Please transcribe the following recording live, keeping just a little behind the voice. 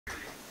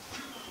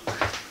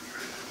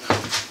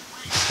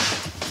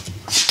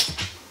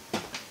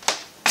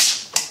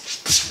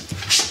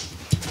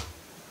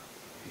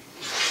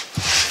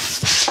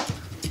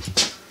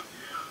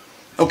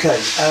Okay,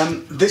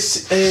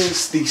 this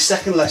is the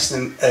second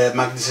lesson in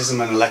magnetism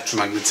and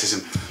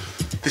electromagnetism.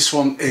 This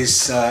one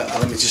is,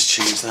 let me just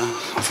change that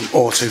from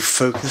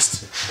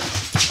auto-focused.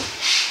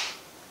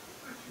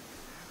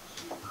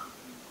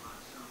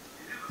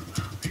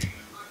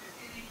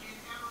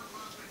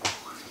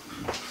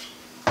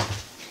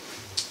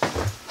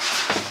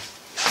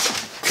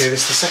 Okay,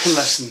 this is the second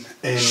lesson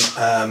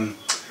in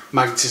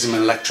magnetism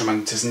and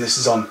electromagnetism. This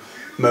is on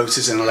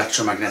motors and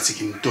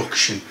electromagnetic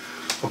induction.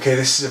 Okay,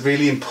 this is a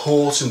really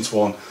important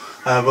one.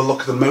 We'll look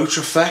at the motor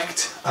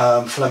effect,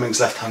 Fleming's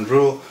left-hand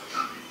rule,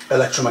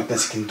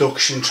 electromagnetic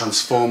induction,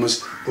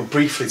 transformers. We'll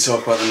briefly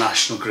talk about the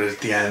national grid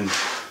at the end.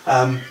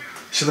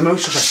 So the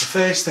motor effect, the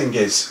first thing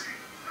is,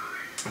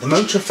 the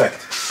motor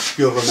effect,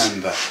 you'll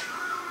remember,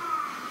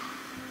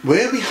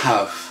 where we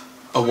have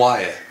a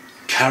wire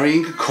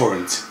carrying a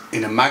current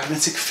in a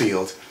magnetic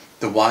field,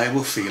 the wire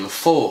will feel a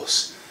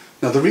force.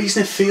 Now the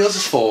reason it feels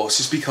a force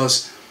is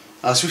because,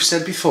 as we've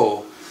said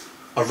before,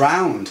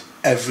 around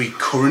every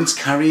current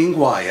carrying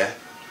wire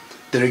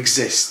there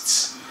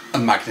exists a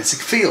magnetic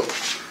field.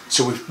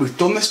 So we've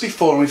done this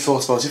before and we've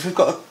thought about if we've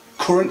got a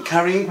current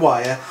carrying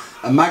wire,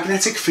 a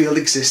magnetic field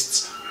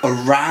exists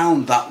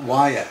around that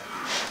wire.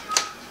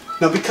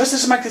 Now because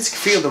there's a magnetic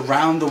field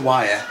around the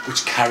wire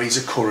which carries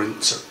a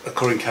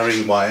current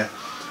carrying wire,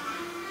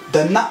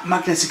 then that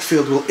magnetic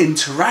field will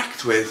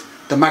interact with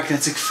the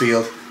magnetic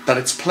field that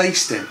it's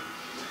placed in.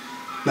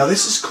 Now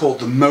this is called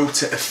the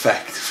motor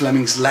effect,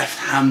 Fleming's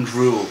left-hand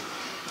rule.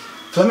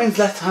 Fleming's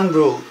left-hand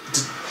rule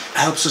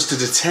helps us to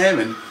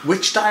determine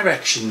which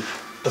direction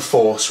the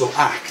force will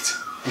act.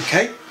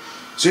 Okay?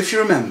 So if you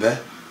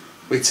remember,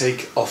 we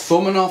take our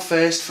thumb and our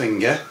first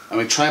finger and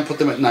we try and put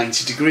them at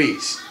 90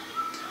 degrees.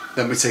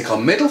 Then we take our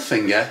middle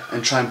finger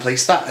and try and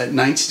place that at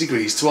 90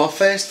 degrees to our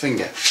first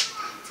finger.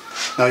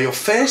 Now your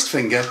first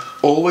finger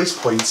always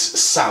points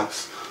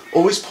south.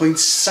 Always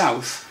points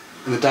south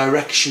in the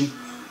direction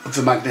of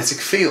the magnetic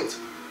field.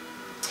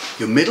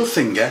 Your middle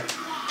finger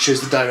shows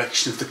the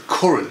direction of the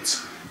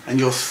current and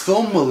your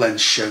thumb will then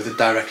show the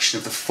direction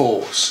of the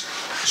force.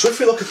 So if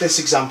we look at this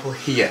example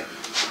here,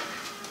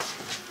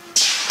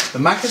 the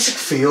magnetic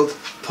field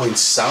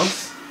points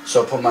south,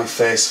 so I'll put my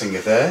first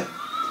finger there.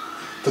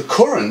 The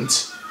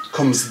current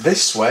comes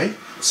this way,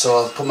 so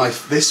I'll put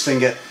this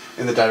finger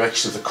in the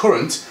direction of the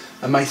current,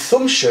 and my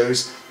thumb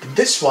shows that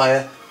this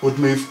wire would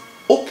move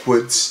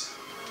upwards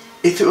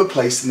if it were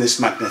placed in this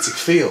magnetic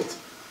field.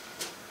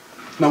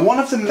 Now one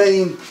of the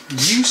main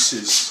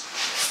uses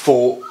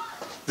for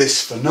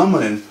this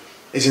phenomenon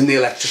is in the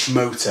electric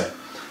motor.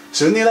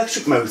 So in the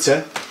electric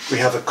motor we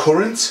have a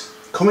current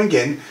coming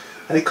in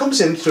and it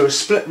comes in through a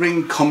split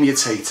ring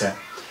commutator,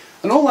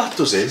 and all that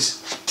does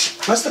is,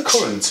 as the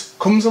current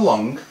comes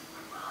along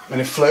and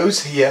it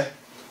flows here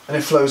and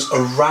it flows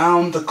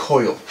around the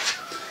coil.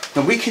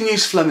 Now we can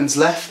use Fleming's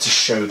left to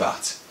show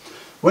that.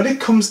 When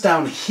it comes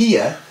down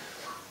here,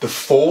 the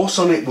force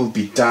on it will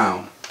be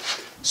down.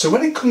 So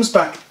when it comes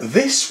back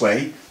this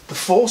way, the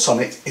force on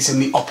it is in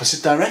the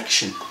opposite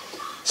direction.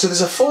 So there's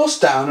a force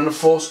down and a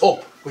force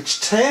up, which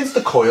turns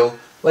the coil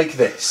like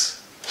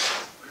this.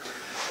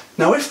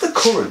 Now if the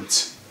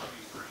current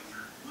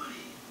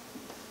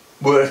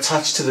were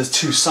attached to the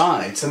two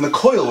sides, then the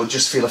coil would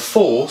just feel a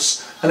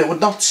force and it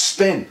would not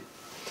spin.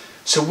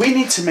 So we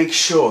need to make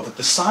sure that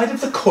the side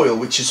of the coil,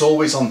 which is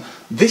always on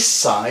this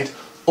side,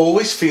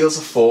 always feels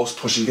a force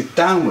pushing it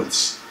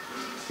downwards.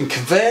 And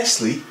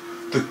conversely,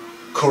 the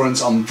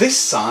current on this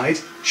side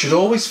should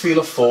always feel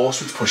a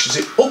force which pushes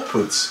it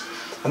upwards.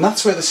 And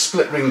that's where the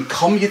split ring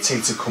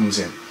commutator comes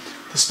in.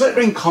 The split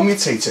ring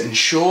commutator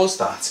ensures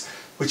that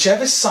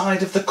whichever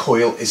side of the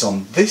coil is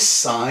on this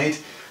side,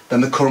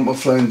 then the current will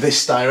flow in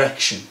this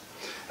direction.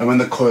 And when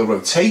the coil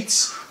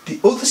rotates, the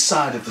other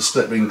side of the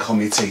split ring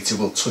commutator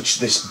will touch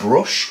this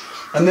brush,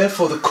 and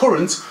therefore the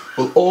current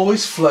will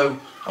always flow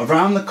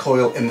around the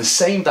coil in the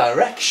same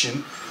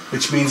direction,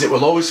 which means it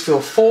will always feel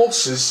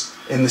forces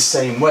in the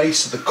same way,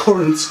 so the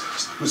current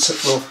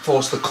will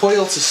force the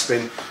coil to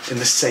spin in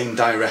the same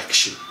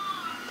direction.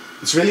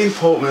 It's really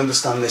important to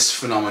understand this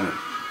phenomenon.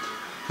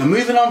 Now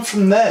moving on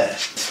from there,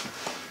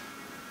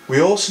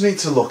 we also need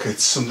to look at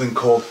something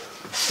called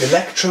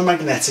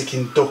electromagnetic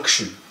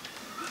induction.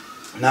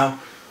 Now,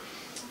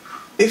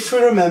 if we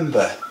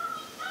remember,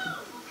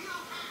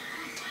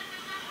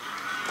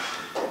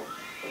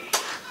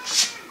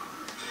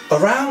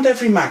 around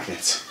every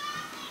magnet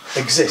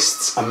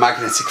exists a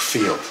magnetic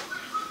field.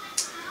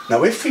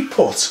 Now if we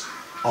put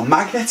our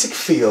magnetic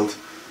field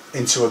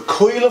into a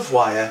coil of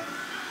wire,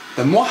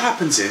 then what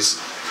happens is,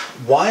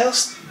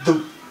 whilst the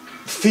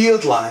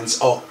field lines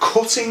are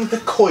cutting the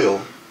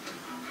coil,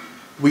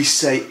 we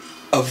say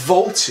a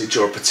voltage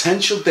or a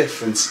potential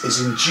difference is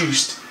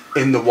induced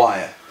in the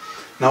wire.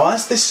 Now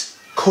as this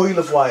coil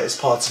of wire is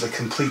part of a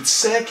complete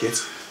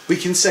circuit, we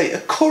can say a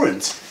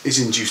current is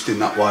induced in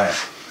that wire.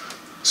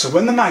 So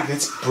when the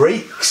magnet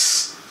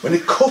breaks, when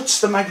it cuts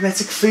the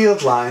magnetic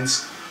field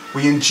lines,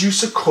 we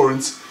induce a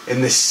current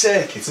in this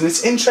circuit. And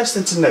it's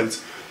interesting to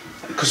note,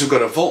 because we've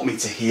got a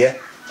voltmeter here,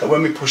 that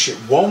when we push it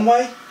one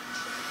way,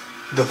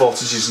 the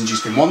voltage is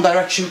induced in one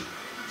direction,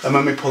 and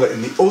when we pull it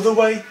in the other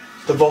way,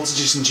 the voltage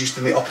is induced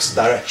in the opposite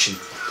direction.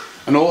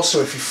 And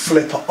also if you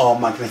flip our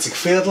magnetic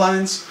field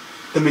lines,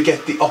 then we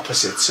get the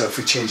opposite. So if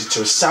we change it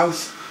to a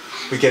south,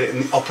 we get it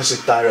in the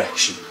opposite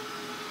direction.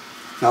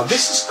 Now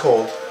this is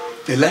called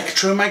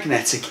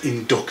electromagnetic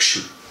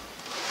induction.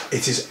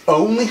 It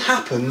only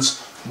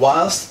happens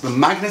whilst the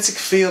magnetic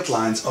field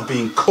lines are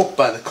being cut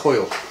by the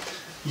coil.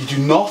 You do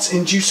not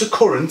induce a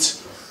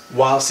current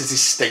whilst it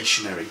is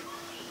stationary.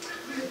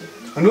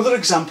 Another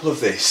example of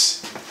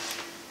this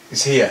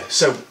is here.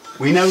 So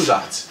we know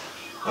that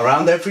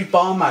around every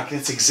bar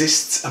magnet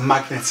exists a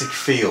magnetic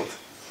field.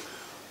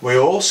 We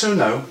also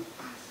know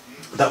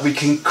that we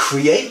can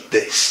create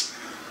this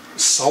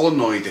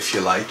solenoid, if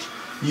you like,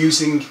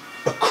 using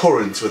a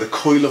current with a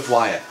coil of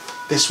wire.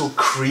 This will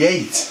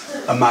create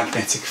a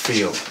magnetic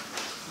field.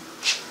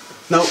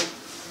 Now,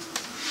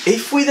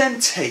 if we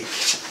then take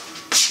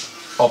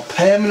our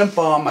permanent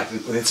bar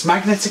magnet with its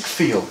magnetic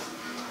field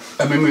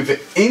and we move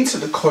it into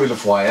the coil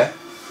of wire,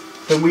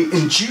 then we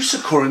induce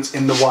a current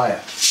in the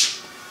wire.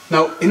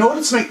 Now, in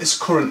order to make this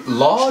current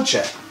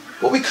larger,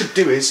 what we could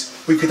do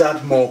is we could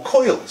add more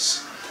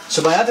coils.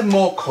 So by adding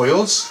more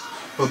coils,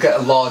 we'll get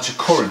a larger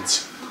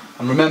current.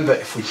 And remember,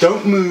 if we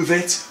don't move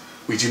it,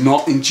 we do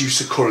not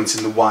induce a current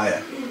in the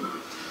wire.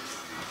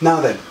 Now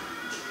then,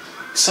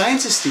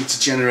 scientists need to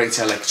generate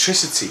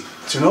electricity.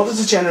 So in order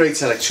to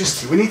generate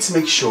electricity, we need to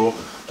make sure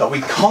that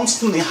we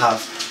constantly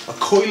have a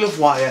coil of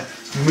wire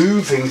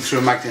moving through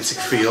a magnetic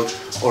field,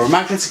 or a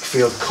magnetic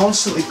field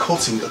constantly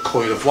cutting a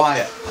coil of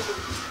wire.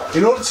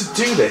 In order to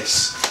do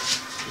this,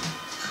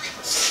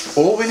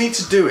 all we need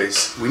to do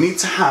is we need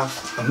to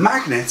have a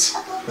magnet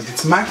with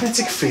its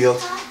magnetic field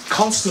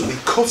constantly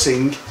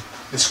cutting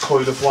this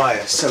coil of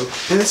wire. So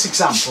in this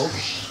example,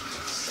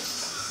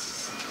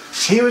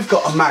 here we've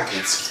got a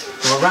magnet.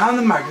 Now around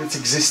the magnet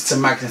exists a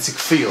magnetic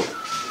field,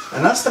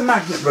 and as the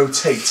magnet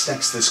rotates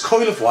next to this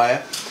coil of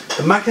wire,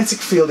 the magnetic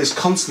field is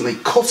constantly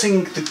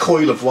cutting the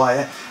coil of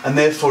wire and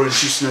therefore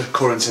inducing a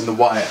current in the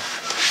wire.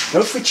 Now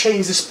if we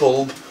change this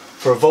bulb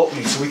for a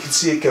voltmeter, we can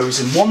see it goes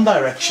in one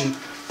direction,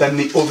 then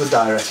the other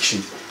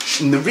direction.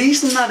 And the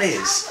reason that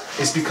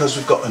is because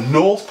we've got a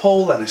north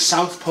pole and a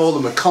south pole,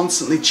 and we're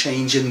constantly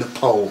changing the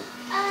pole.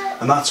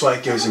 And that's why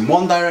it goes in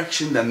one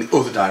direction, then the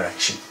other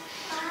direction.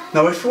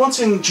 Now if we want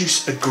to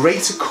induce a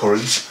greater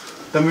current,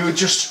 then we would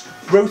just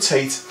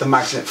rotate the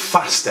magnet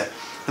faster,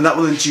 and that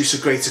will induce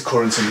a greater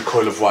current in the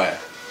coil of wire.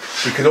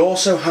 We could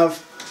also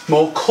have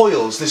more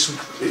coils. This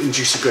would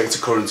induce a greater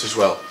current as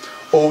well.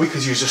 Or we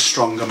could use a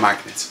stronger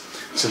magnet.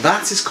 So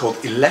that is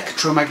called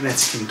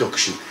electromagnetic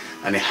induction,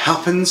 and it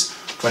happens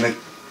when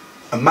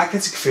a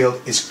magnetic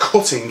field is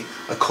cutting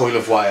a coil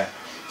of wire.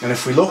 And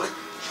if we look,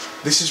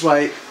 this is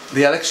why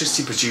the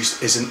electricity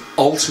produced is an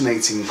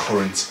alternating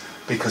current,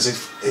 because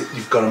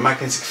you've got a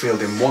magnetic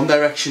field in one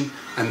direction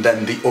and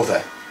then the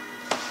other.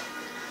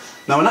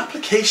 Now an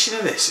application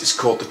of this is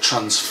called the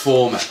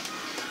transformer.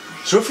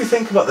 So if we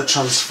think about the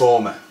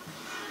transformer,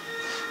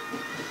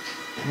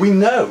 we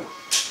know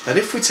that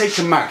if we take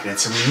a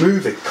magnet and we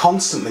move it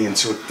constantly in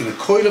a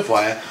coil of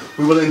wire,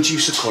 we will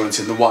induce a current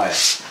in the wire.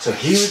 So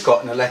here we've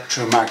got an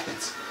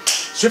electromagnet.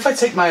 So if I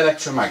take my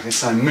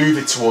electromagnet and I move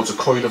it towards a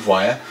coil of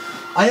wire,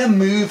 I am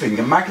moving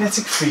a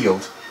magnetic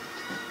field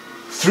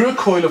through a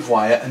coil of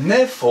wire, and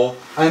therefore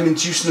I am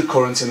inducing a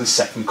current in the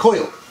second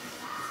coil.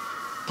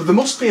 But there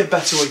must be a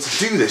better way to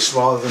do this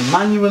rather than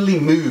manually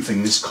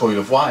moving this coil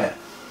of wire.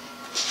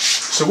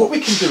 So what we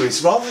can do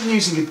is, rather than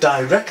using a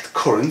direct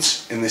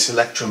current in this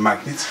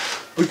electromagnet,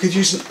 we could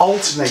use an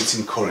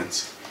alternating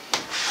current.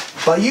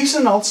 By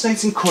using an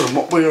alternating current,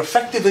 what we're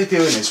effectively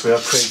doing is we are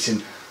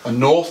creating a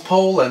north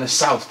pole and a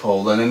south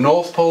pole, and a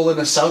north pole and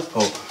a south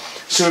pole.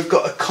 So we've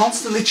got a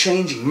constantly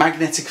changing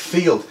magnetic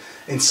field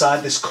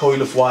inside this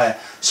coil of wire.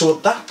 So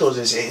what that does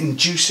is it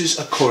induces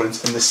a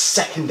current in the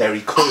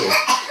secondary coil.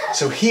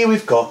 So here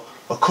we've got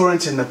a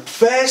current in the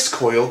first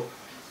coil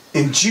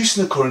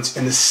inducing a current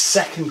in the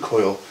second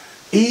coil,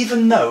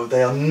 even though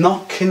they are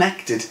not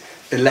connected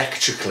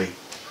electrically.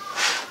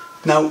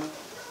 Now,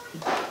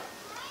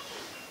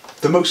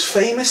 the most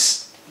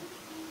famous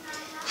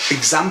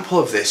example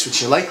of this,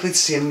 which you're likely to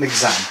see in an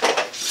exam,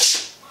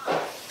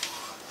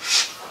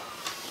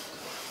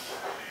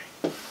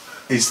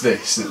 is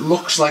this, and it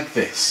looks like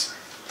this.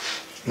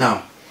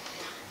 Now,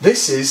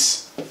 this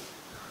is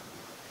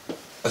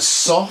a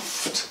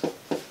soft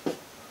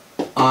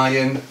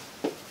iron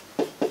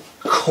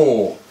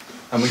core,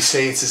 and we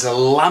say it is a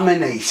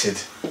laminated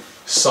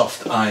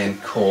soft iron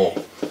core.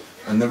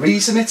 And the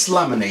reason it's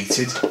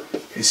laminated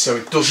is so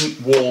it doesn't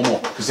warm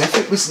up, because if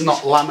it was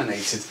not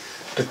laminated,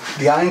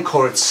 the iron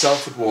core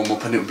itself would warm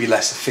up and it would be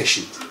less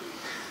efficient.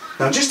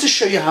 Now, just to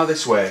show you how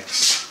this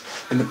works,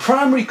 in the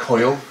primary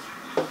coil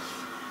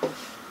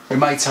we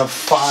might have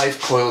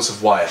 5 coils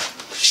of wire.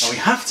 Now we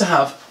have to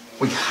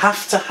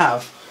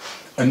have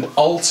an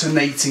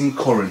alternating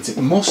current. It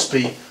must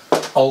be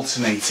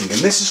alternating,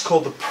 and this is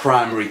called the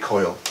primary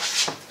coil.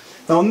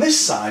 Now on this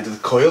side of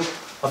the coil,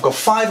 I've got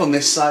 5 on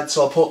this side,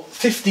 so I'll put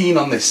 15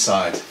 on this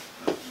side.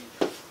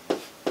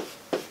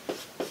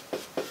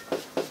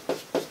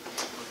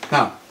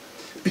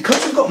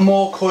 got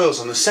more coils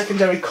on the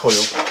secondary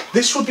coil,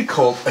 this would be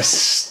called a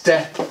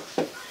step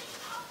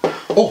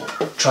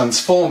up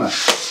transformer.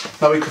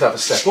 Now we could have a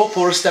step up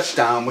or a step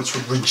down, which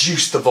would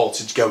reduce the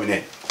voltage going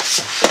in.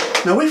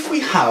 Now if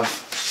we have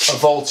a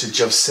voltage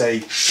of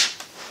say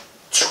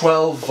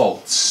 12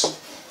 volts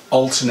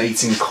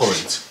alternating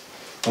current,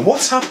 and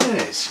what's happening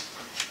is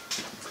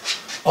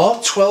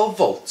our 12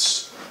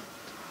 volts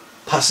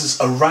passes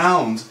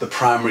around the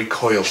primary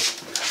coil,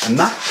 and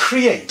that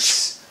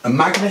creates a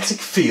magnetic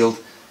field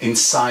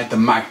inside the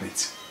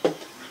magnet.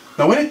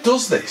 Now when it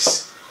does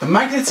this, the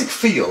magnetic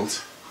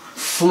field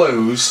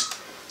flows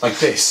like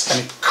this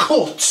and it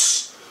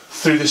cuts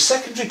through the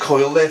secondary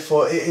coil,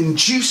 therefore it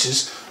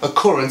induces a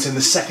current in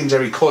the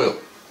secondary coil.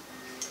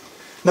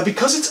 Now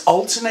because it's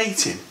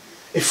alternating,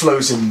 it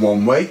flows in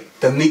one way,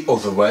 then the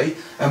other way,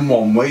 and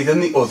one way, then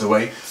the other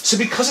way. So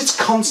because it's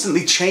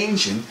constantly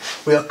changing,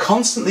 we are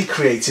constantly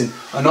creating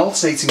an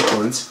alternating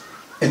current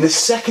in the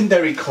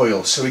secondary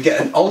coil. So we get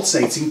an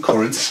alternating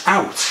current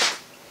out,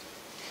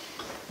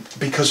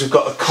 because we've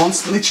got a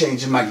constantly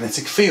changing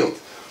magnetic field.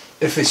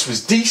 If this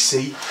was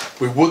DC,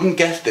 we wouldn't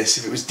get this.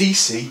 If it was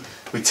DC,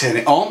 we'd turn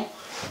it on,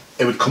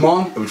 it would come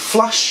on, it would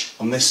flash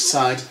on this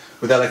side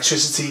with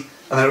electricity,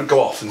 and then it would go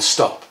off and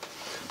stop.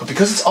 But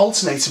because it's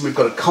alternating, we've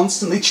got a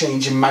constantly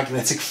changing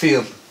magnetic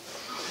field.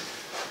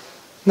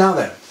 Now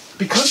then,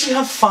 because we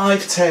have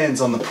 5 turns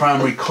on the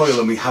primary coil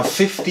and we have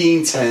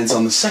 15 turns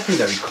on the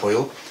secondary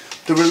coil,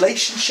 the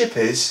relationship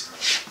is,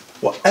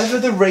 whatever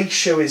the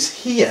ratio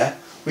is here,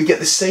 we get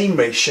the same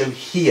ratio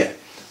here.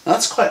 Now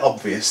that's quite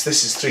obvious.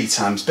 This is 3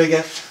 times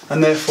bigger,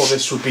 and therefore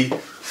this would be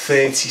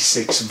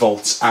 36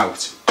 volts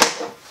out.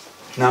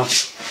 Now,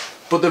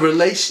 but the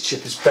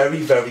relationship is very,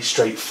 very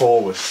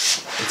straightforward.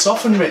 It's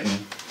often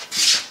written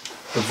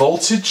the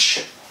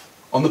voltage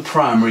on the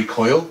primary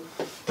coil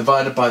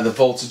divided by the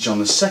voltage on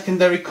the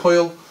secondary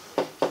coil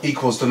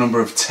equals the number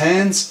of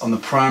turns on the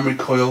primary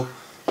coil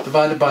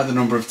divided by the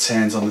number of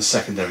turns on the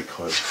secondary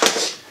coil.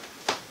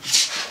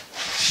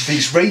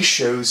 These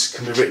ratios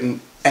can be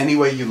written any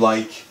way you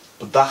like,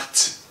 but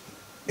that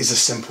is a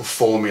simple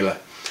formula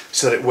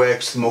so that it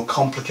works with more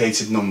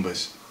complicated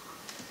numbers.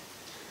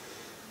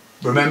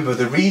 Remember,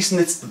 the reason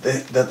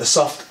that the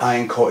soft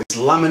iron core is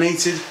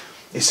laminated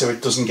is so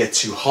it doesn't get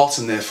too hot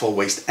and therefore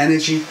waste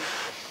energy.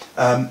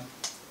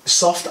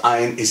 Soft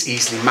iron is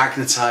easily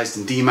magnetized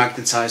and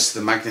demagnetized, so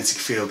the magnetic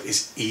field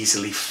is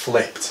easily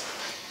flipped.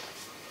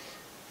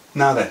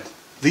 Now then,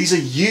 these are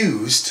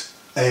used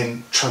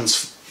in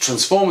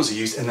transformers are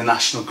used in the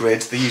national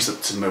grid. They're used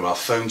up to mobile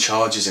phone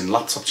chargers, in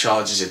laptop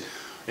chargers,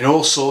 in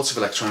all sorts of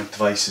electronic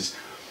devices.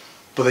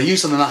 But they're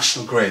used on the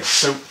national grid.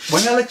 So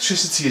when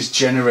electricity is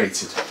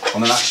generated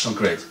on the national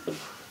grid,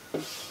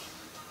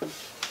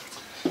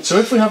 so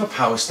if we have a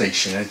power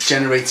station and it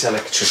generates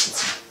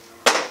electricity,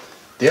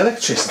 the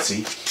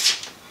electricity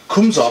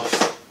comes off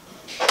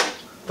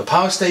the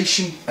power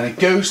station and it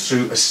goes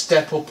through a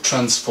step-up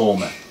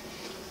transformer,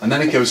 and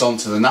then it goes on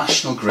to the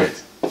national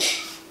grid,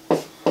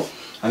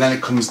 and then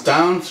it comes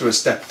down through a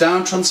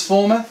step-down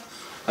transformer,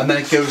 and then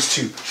it goes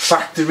to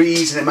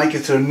factories, and it might go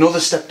through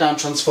another step-down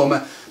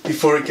transformer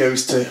before it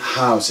goes to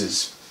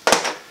houses.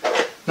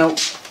 Now,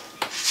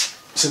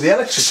 so the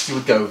electricity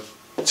would go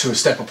to a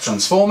step-up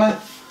transformer,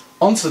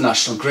 onto the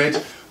national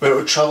grid, where it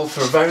would travel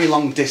for a very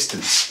long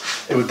distance.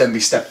 It would then be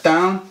stepped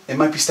down. It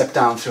might be stepped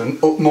down through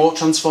more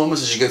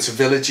transformers as you go to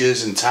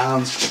villages and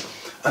towns,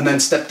 and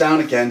then stepped down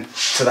again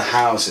to the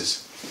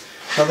houses.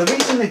 Now the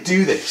reason they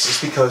do this is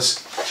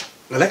because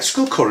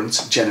electrical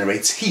current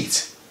generates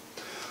heat,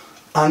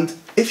 and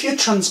if you're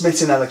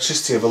transmitting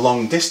electricity over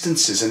long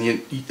distances and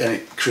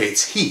it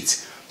creates heat,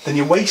 then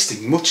you're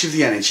wasting much of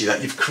the energy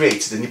that you've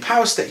created in your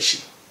power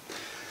station.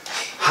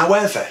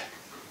 However,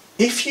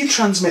 if you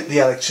transmit the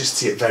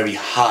electricity at very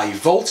high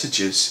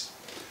voltages,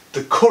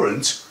 the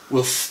current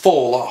will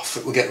fall off,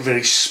 it will get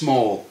very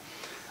small,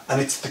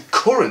 and it's the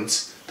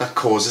current that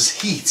causes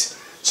heat.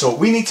 So what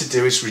we need to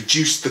do is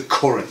reduce the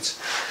current.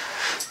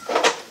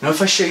 Now if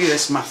I show you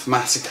this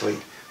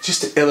mathematically,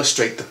 just to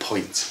illustrate the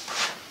point.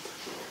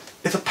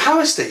 If a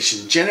power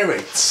station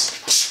generates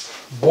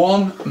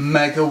 1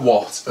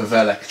 megawatt of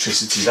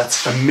electricity,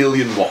 that's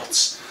 1,000,000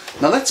 watts.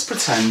 Now let's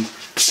pretend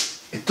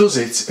it does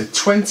it at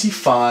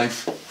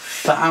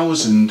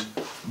 25,000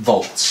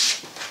 volts.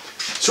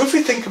 So if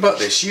we think about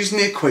this, using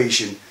the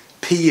equation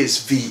P is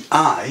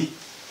VI,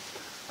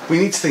 we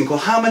need to think, well,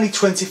 how many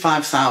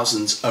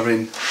 25,000s are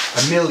in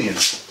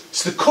 1,000,000?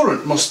 So the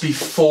current must be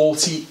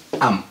 40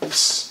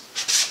 amps.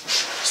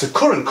 So the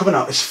current coming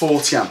out is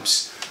 40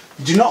 amps.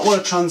 You do not want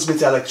to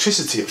transmit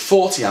electricity at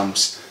 40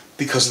 amps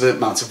because of the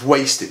amount of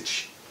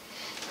wastage.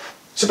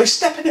 So by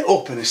stepping it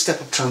up in a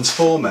step-up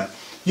transformer,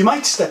 you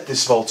might step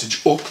this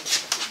voltage up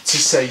to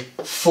say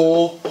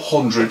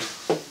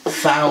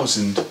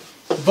 400,000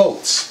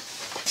 volts.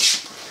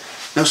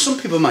 Now some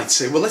people might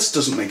say, well, this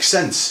doesn't make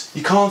sense.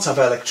 You can't have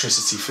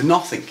electricity for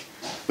nothing.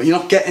 But you're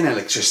not getting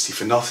electricity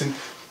for nothing.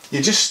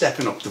 You're just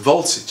stepping up the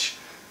voltage.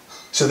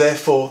 So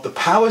therefore the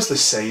power's the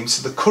same,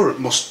 so the current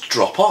must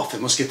drop off,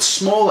 it must get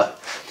smaller.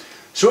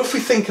 So if we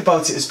think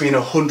about it as being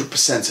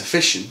 100%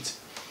 efficient,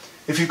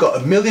 if you've got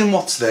 1,000,000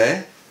 watts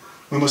there,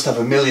 we must have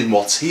 1,000,000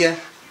 watts here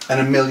and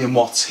 1,000,000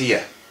 watts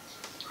here.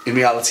 In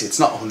reality, it's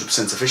not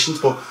 100%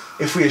 efficient, but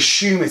if we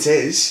assume it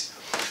is,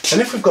 and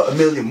if we've got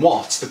 1,000,000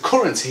 watts, the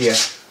current here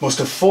must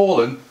have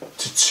fallen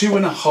to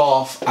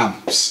 2.5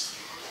 amps.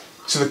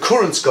 So the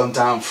current's gone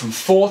down from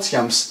 40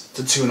 amps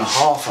to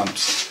 2.5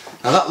 amps.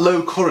 Now that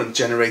low current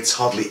generates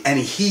hardly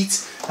any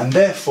heat, and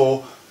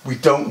therefore we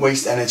don't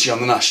waste energy on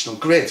the national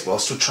grid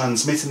whilst we're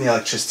transmitting the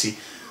electricity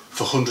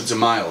for hundreds of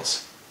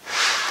miles.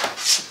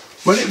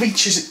 When it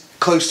reaches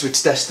close to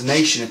its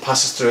destination, it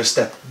passes through a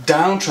step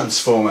down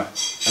transformer,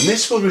 and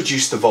this will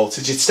reduce the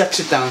voltage. It steps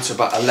it down to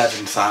about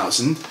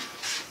 11,000,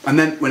 and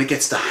then when it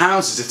gets to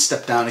houses, it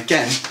steps down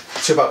again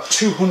to about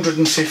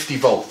 250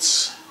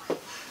 volts.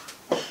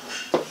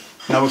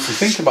 Now if we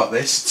think about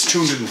this, it's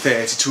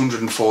 230,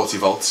 240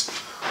 volts,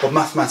 but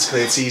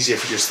mathematically it's easier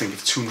if you just think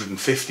of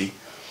 250.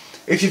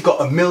 If you've got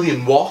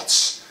 1,000,000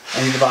 watts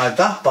and you divide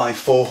that by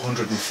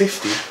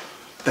 450,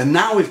 then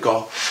now we've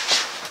got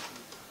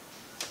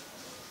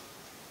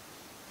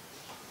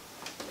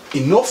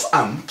enough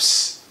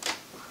amps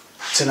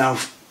to now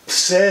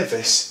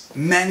service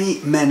many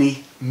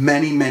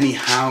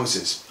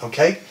houses,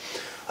 okay?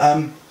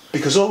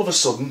 Because all of a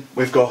sudden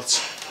we've got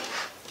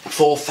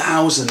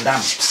 4,000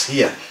 amps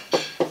here.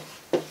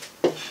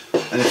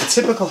 And if a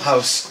typical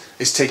house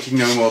is taking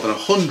no more than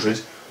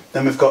 100,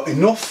 then we've got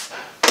enough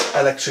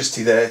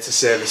electricity there to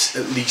service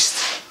at least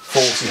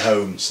 40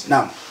 homes.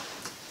 Now,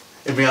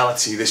 in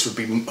reality, this would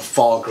be a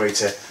far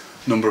greater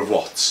number of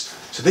watts.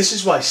 So this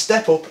is why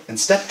step-up and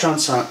step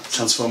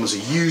transformers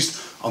are used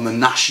on the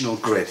national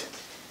grid.